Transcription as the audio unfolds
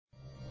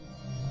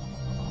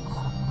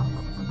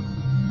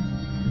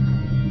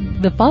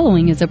The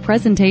following is a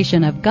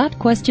presentation of Got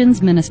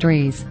Questions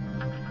Ministries.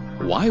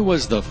 Why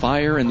was the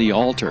fire in the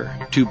altar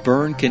to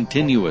burn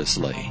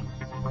continuously?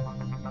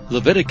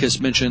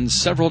 Leviticus mentions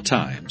several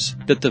times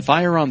that the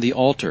fire on the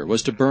altar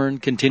was to burn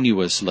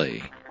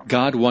continuously.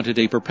 God wanted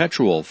a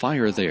perpetual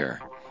fire there,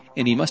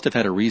 and he must have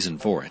had a reason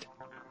for it.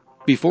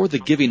 Before the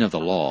giving of the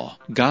law,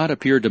 God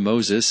appeared to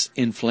Moses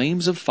in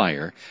flames of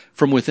fire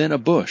from within a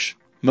bush.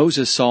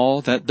 Moses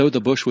saw that though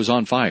the bush was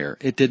on fire,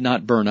 it did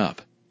not burn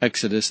up.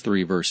 Exodus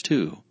 3 verse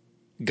 2.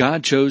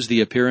 God chose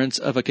the appearance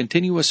of a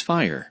continuous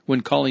fire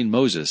when calling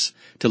Moses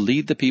to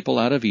lead the people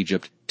out of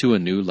Egypt to a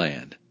new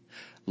land.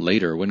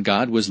 Later, when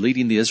God was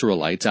leading the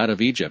Israelites out of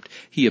Egypt,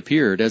 he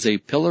appeared as a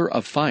pillar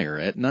of fire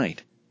at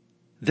night.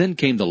 Then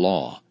came the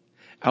law.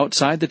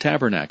 Outside the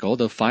tabernacle,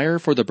 the fire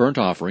for the burnt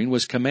offering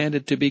was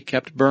commanded to be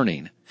kept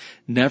burning.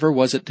 Never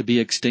was it to be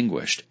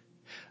extinguished.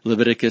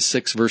 Leviticus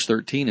 6 verse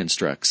 13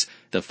 instructs,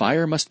 "The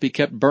fire must be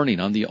kept burning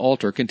on the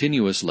altar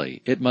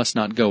continuously. It must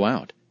not go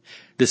out."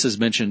 This is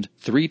mentioned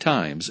 3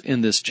 times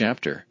in this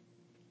chapter.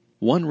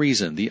 One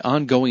reason the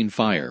ongoing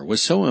fire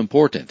was so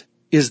important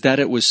is that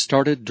it was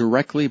started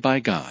directly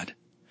by God.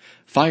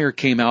 Fire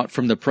came out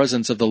from the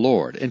presence of the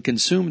Lord and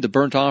consumed the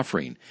burnt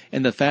offering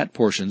and the fat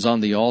portions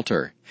on the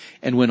altar.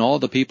 And when all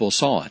the people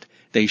saw it,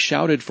 they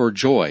shouted for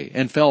joy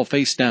and fell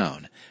face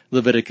down.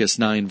 Leviticus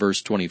 9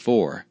 verse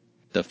 24.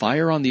 The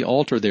fire on the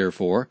altar,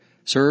 therefore,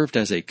 served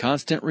as a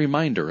constant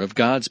reminder of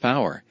God's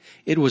power.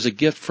 It was a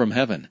gift from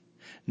heaven.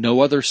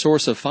 No other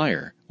source of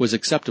fire was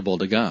acceptable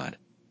to God.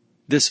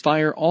 This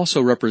fire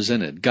also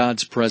represented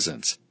God's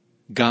presence.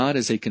 God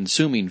is a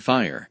consuming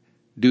fire.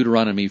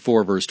 Deuteronomy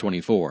 4 verse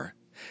 24.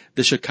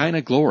 The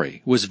Shekinah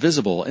glory was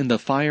visible in the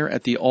fire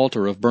at the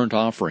altar of burnt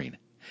offering.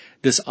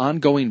 This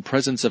ongoing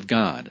presence of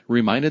God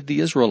reminded the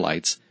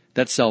Israelites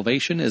that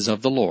salvation is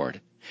of the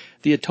Lord.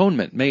 The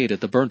atonement made at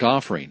the burnt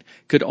offering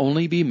could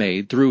only be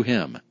made through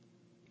him.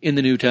 In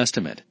the New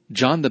Testament,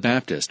 John the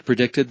Baptist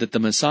predicted that the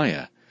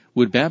Messiah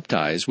would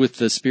baptize with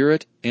the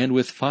Spirit and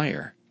with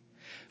fire.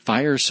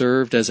 Fire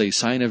served as a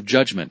sign of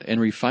judgment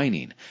and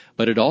refining,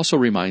 but it also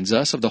reminds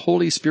us of the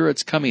Holy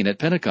Spirit's coming at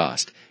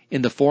Pentecost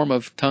in the form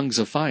of tongues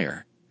of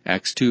fire.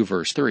 Acts 2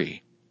 verse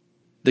 3.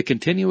 The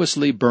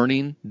continuously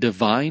burning,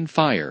 divine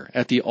fire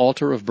at the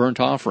altar of burnt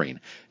offering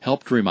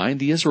helped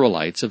remind the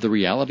Israelites of the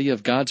reality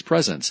of God's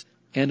presence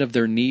and of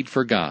their need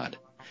for God.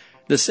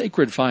 The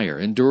sacred fire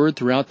endured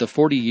throughout the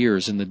 40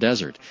 years in the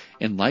desert,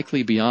 and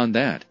likely beyond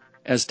that,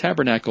 as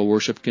tabernacle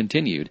worship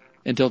continued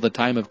until the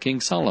time of King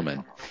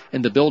Solomon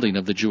and the building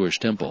of the Jewish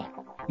temple.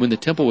 When the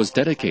temple was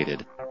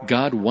dedicated,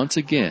 God once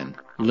again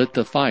lit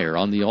the fire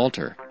on the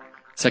altar.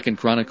 2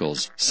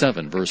 Chronicles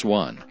 7 verse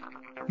 1.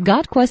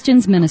 Got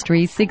Questions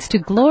Ministries seeks to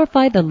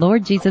glorify the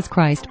Lord Jesus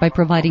Christ by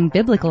providing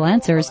biblical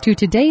answers to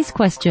today's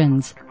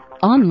questions.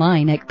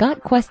 Online at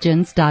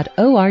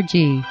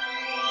gotquestions.org.